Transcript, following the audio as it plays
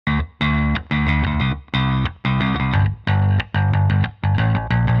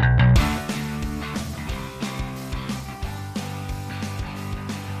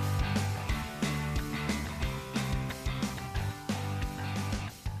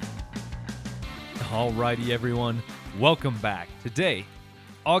Alrighty, everyone. Welcome back. Today,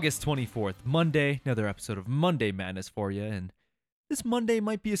 August 24th, Monday, another episode of Monday Madness for you, and this Monday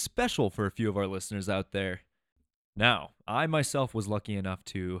might be a special for a few of our listeners out there. Now, I myself was lucky enough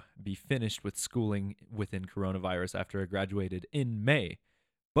to be finished with schooling within coronavirus after I graduated in May,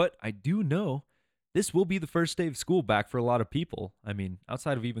 but I do know this will be the first day of school back for a lot of people. I mean,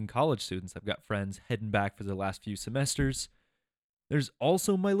 outside of even college students, I've got friends heading back for their last few semesters. There's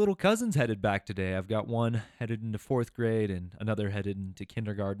also my little cousins headed back today. I've got one headed into fourth grade and another headed into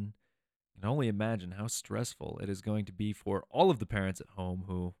kindergarten. I can only imagine how stressful it is going to be for all of the parents at home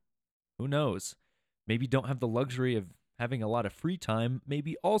who knows, maybe don't have the luxury of having a lot of free time,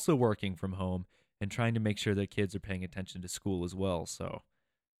 maybe also working from home and trying to make sure their kids are paying attention to school as well. So,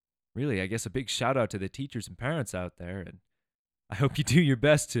 really, I guess a big shout out to the teachers and parents out there. And I hope you do your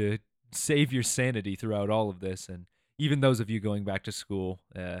best to save your sanity throughout all of this. And even those of you going back to school,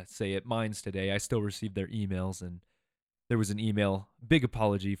 say at Mines today, I still received their emails, and there was an email, big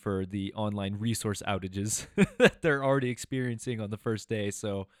apology for the online resource outages that they're already experiencing on the first day.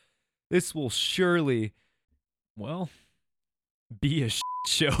 So this will surely, well, be a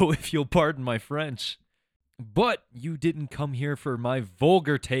show if you'll pardon my French. But you didn't come here for my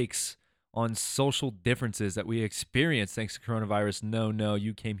vulgar takes on social differences that we experience thanks to coronavirus. No,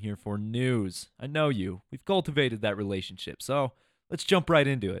 you came here for news. I know you. We've cultivated that relationship, so let's jump right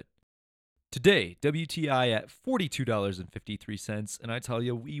into it. Today, WTI at $42.53, and I tell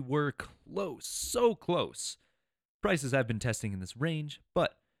you, we were close, so close. Prices have been testing in this range,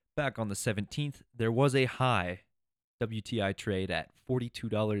 but back on the 17th, there was a high WTI trade at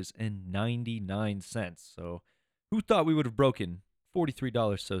 $42.99. So who thought we would have broken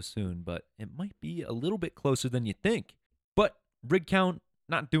 $43 so soon, but it might be a little bit closer than you think. But rig count,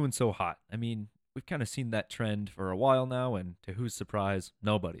 not doing so hot. I mean, we've kind of seen that trend for a while now, and to whose surprise,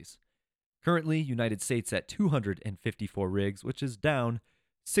 nobody's. Currently, United States at 254 rigs, which is down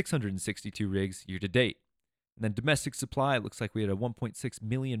 662 rigs year to date. And then domestic supply, it looks like we had a 1.6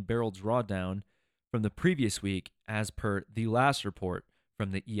 million barrel drawdown from the previous week as per the last report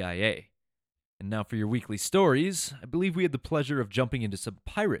from the EIA. And now for your weekly stories, I believe we had the pleasure of jumping into some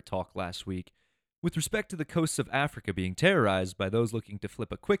pirate talk last week with respect to the coasts of Africa being terrorized by those looking to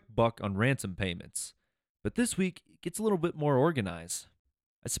flip a quick buck on ransom payments. But this week, it gets a little bit more organized.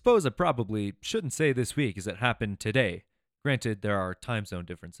 I suppose I probably shouldn't say this week as it happened today. Granted, there are time zone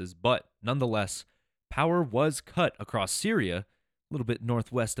differences, but nonetheless, power was cut across Syria, a little bit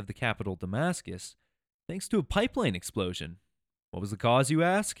northwest of the capital Damascus, thanks to a pipeline explosion. What was the cause, you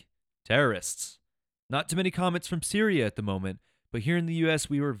ask? Terrorists. Not too many comments from Syria at the moment, but here in the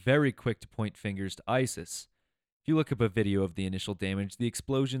US we were very quick to point fingers to ISIS. If you look up a video of the initial damage, the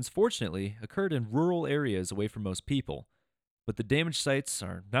explosions fortunately occurred in rural areas away from most people, but the damaged sites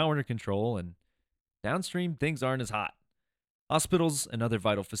are now under control and downstream things aren't as hot. Hospitals and other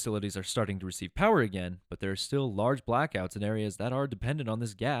vital facilities are starting to receive power again, but there are still large blackouts in areas that are dependent on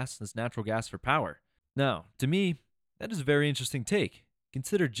this natural gas for power. Now, to me, that is a very interesting take.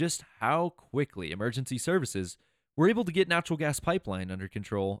 Consider just how quickly emergency services were able to get natural gas pipeline under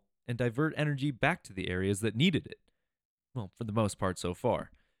control and divert energy back to the areas that needed it. Well, for the most part so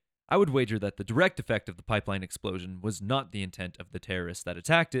far. I would wager that the direct effect of the pipeline explosion was not the intent of the terrorists that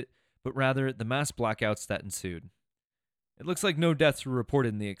attacked it, but rather the mass blackouts that ensued. It looks like no deaths were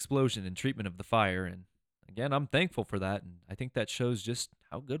reported in the explosion and treatment of the fire, and again, I'm thankful for that, and I think that shows just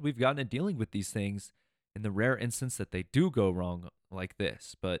how good we've gotten at dealing with these things in the rare instance that they do go wrong like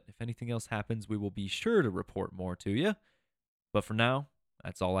this. But if anything else happens, we will be sure to report more to you. But for now,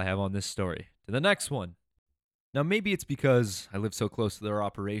 that's all I have on this story. To the next one. Now, maybe it's because I live so close to their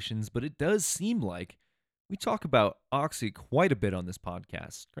operations, but it does seem like we talk about Oxy quite a bit on this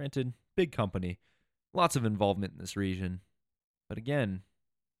podcast. Granted, big company, lots of involvement in this region, but again,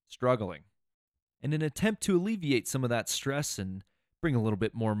 struggling. In an attempt to alleviate some of that stress and bring a little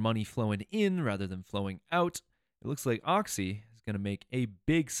bit more money flowing in rather than flowing out, it looks like Oxy is going to make a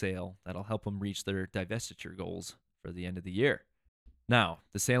big sale that'll help them reach their divestiture goals for the end of the year. Now,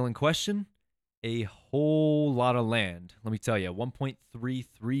 the sale in question? A whole lot of land. Let me tell you,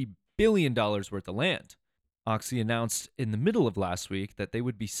 $1.33 billion worth of land. Oxy announced in the middle of last week that they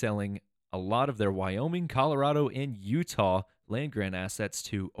would be selling a lot of their Wyoming, Colorado, and Utah land grant assets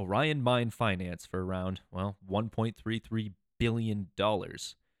to Orion Mine Finance for around, $1.33 billion.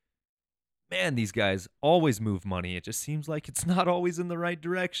 Man, these guys always move money. It just seems like it's not always in the right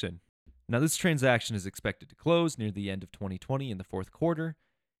direction. Now, this transaction is expected to close near the end of 2020 in the fourth quarter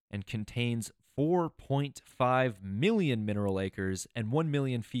and contains 4.5 million mineral acres and 1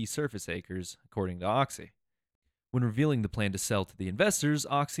 million fee surface acres, according to Oxy. When revealing the plan to sell to the investors,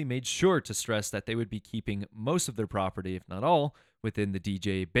 Oxy made sure to stress that they would be keeping most of their property, if not all, within the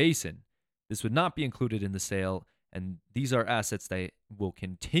DJ Basin. This would not be included in the sale, and these are assets they will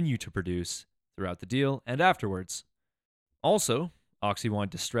continue to produce throughout the deal and afterwards. Also, Oxy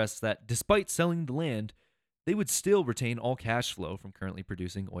wanted to stress that despite selling the land, they would still retain all cash flow from currently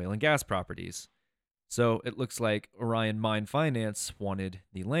producing oil and gas properties. So it looks like Orion Mine Finance wanted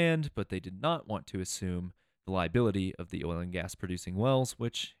the land, but they did not want to assume the liability of the oil and gas producing wells,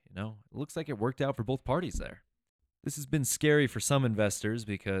 which, it looks like it worked out for both parties there. This has been scary for some investors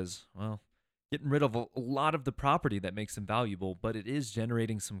because, well, getting rid of a lot of the property that makes them valuable, but it is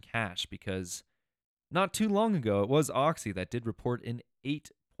generating some cash because not too long ago, it was Oxy that did report an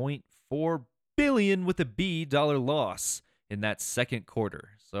 $8.4 billion with a B dollar loss in that second quarter.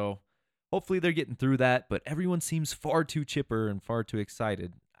 So hopefully they're getting through that, but everyone seems far too chipper and far too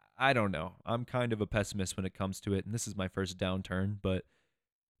excited. I don't know. I'm kind of a pessimist when it comes to it, and this is my first downturn, but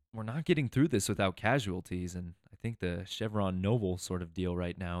we're not getting through this without casualties, and I think the Chevron Noble sort of deal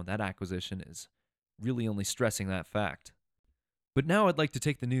right now, that acquisition is really only stressing that fact. But now I'd like to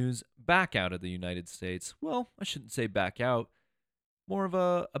take the news back out of the United States. Well, I shouldn't say back out. More of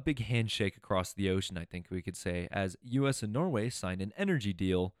a big handshake across the ocean, I think we could say, as US and Norway signed an energy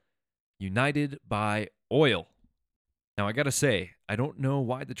deal, united by oil. Now, I gotta say, I don't know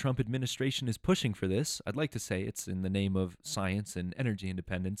why the Trump administration is pushing for this. I'd like to say it's in the name of science and energy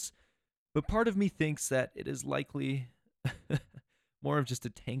independence, but part of me thinks that it is likely more of just a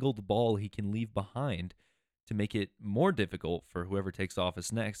tangled ball he can leave behind to make it more difficult for whoever takes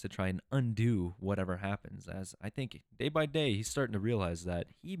office next to try and undo whatever happens, as I think day by day he's starting to realize that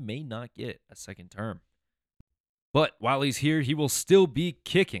he may not get a second term. But while he's here, he will still be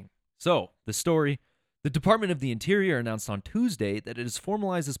kicking. So, the story: the Department of the Interior announced on Tuesday that it has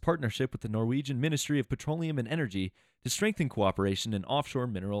formalized its partnership with the Norwegian Ministry of Petroleum and Energy to strengthen cooperation in offshore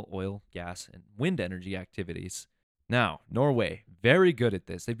mineral, oil, gas, and wind energy activities. Now, Norway, very good at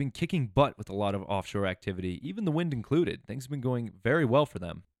this. They've been kicking butt with a lot of offshore activity, even the wind included. Things have been going very well for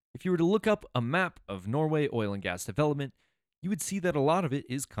them. If you were to look up a map of Norway oil and gas development, you would see that a lot of it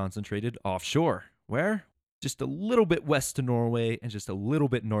is concentrated offshore. Where? Just a little bit west to Norway and just a little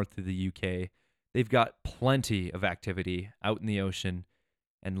bit north to the UK. They've got plenty of activity out in the ocean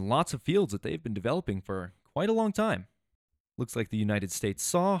and lots of fields that they've been developing for quite a long time. Looks like the United States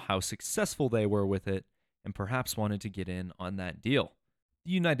saw how successful they were with it and perhaps wanted to get in on that deal.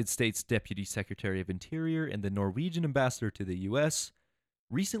 The United States Deputy Secretary of Interior and the Norwegian ambassador to the U.S.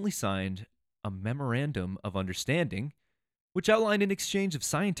 recently signed a memorandum of understanding, which outlined an exchange of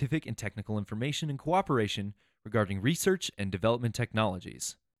scientific and technical information and cooperation regarding research and development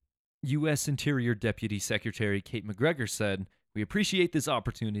technologies. U.S. Interior Deputy Secretary Kate McGregor said, "We appreciate this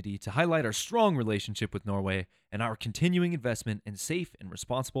opportunity to highlight our strong relationship with Norway and our continuing investment in safe and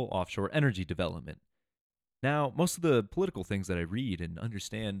responsible offshore energy development." Now, most of the political things that I read and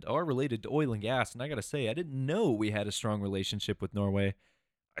understand are related to oil and gas, and I gotta say, I didn't know we had a strong relationship with Norway.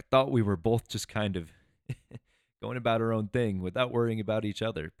 I thought we were both just kind of going about our own thing without worrying about each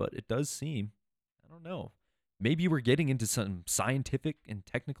other, but it does seem, I don't know, maybe we're getting into some scientific and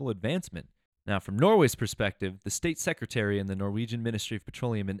technical advancement. Now, from Norway's perspective, the state secretary in the Norwegian Ministry of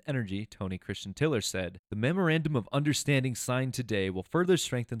Petroleum and Energy, Tony Christian Tiller, said, "The Memorandum of Understanding signed today will further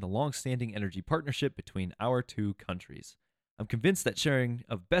strengthen the long-standing energy partnership between our two countries. I'm convinced that sharing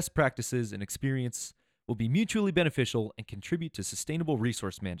of best practices and experience will be mutually beneficial and contribute to sustainable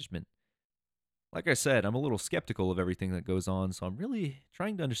resource management." Like I said, I'm a little skeptical of everything that goes on, so I'm really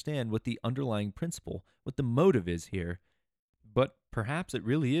trying to understand what the underlying principle, what the motive is here. But perhaps it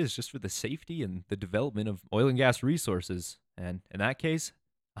really is just for the safety and the development of oil and gas resources. And in that case,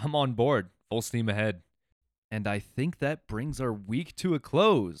 I'm on board, full steam ahead. And I think that brings our week to a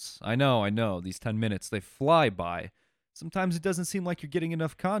close. I know, these 10 minutes, they fly by. Sometimes it doesn't seem like you're getting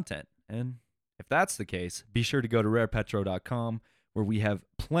enough content. And if that's the case, be sure to go to rarepetro.com, where we have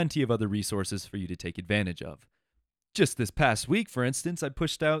plenty of other resources for you to take advantage of. Just this past week, for instance, I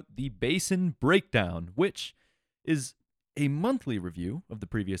pushed out the Basin Breakdown, which is a monthly review of the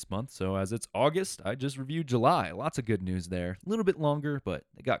previous month. So as it's August, I just reviewed July. Lots of good news there. A little bit longer, but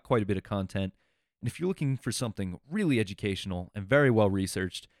they got quite a bit of content. And if you're looking for something really educational and very well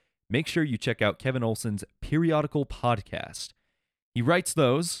researched, make sure you check out Kevin Olson's Periodical Podcast. He writes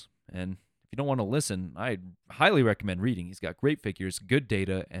those, and if you don't want to listen, I highly recommend reading. He's got great figures, good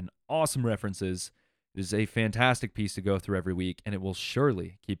data, and awesome references. It is a fantastic piece to go through every week, and it will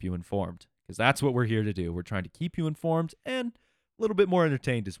surely keep you informed, because that's what we're here to do. We're trying to keep you informed and a little bit more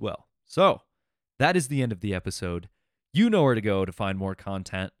entertained as well. So, that is the end of the episode. You know where to go to find more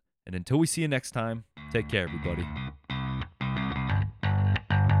content, and until we see you next time, Take care, everybody.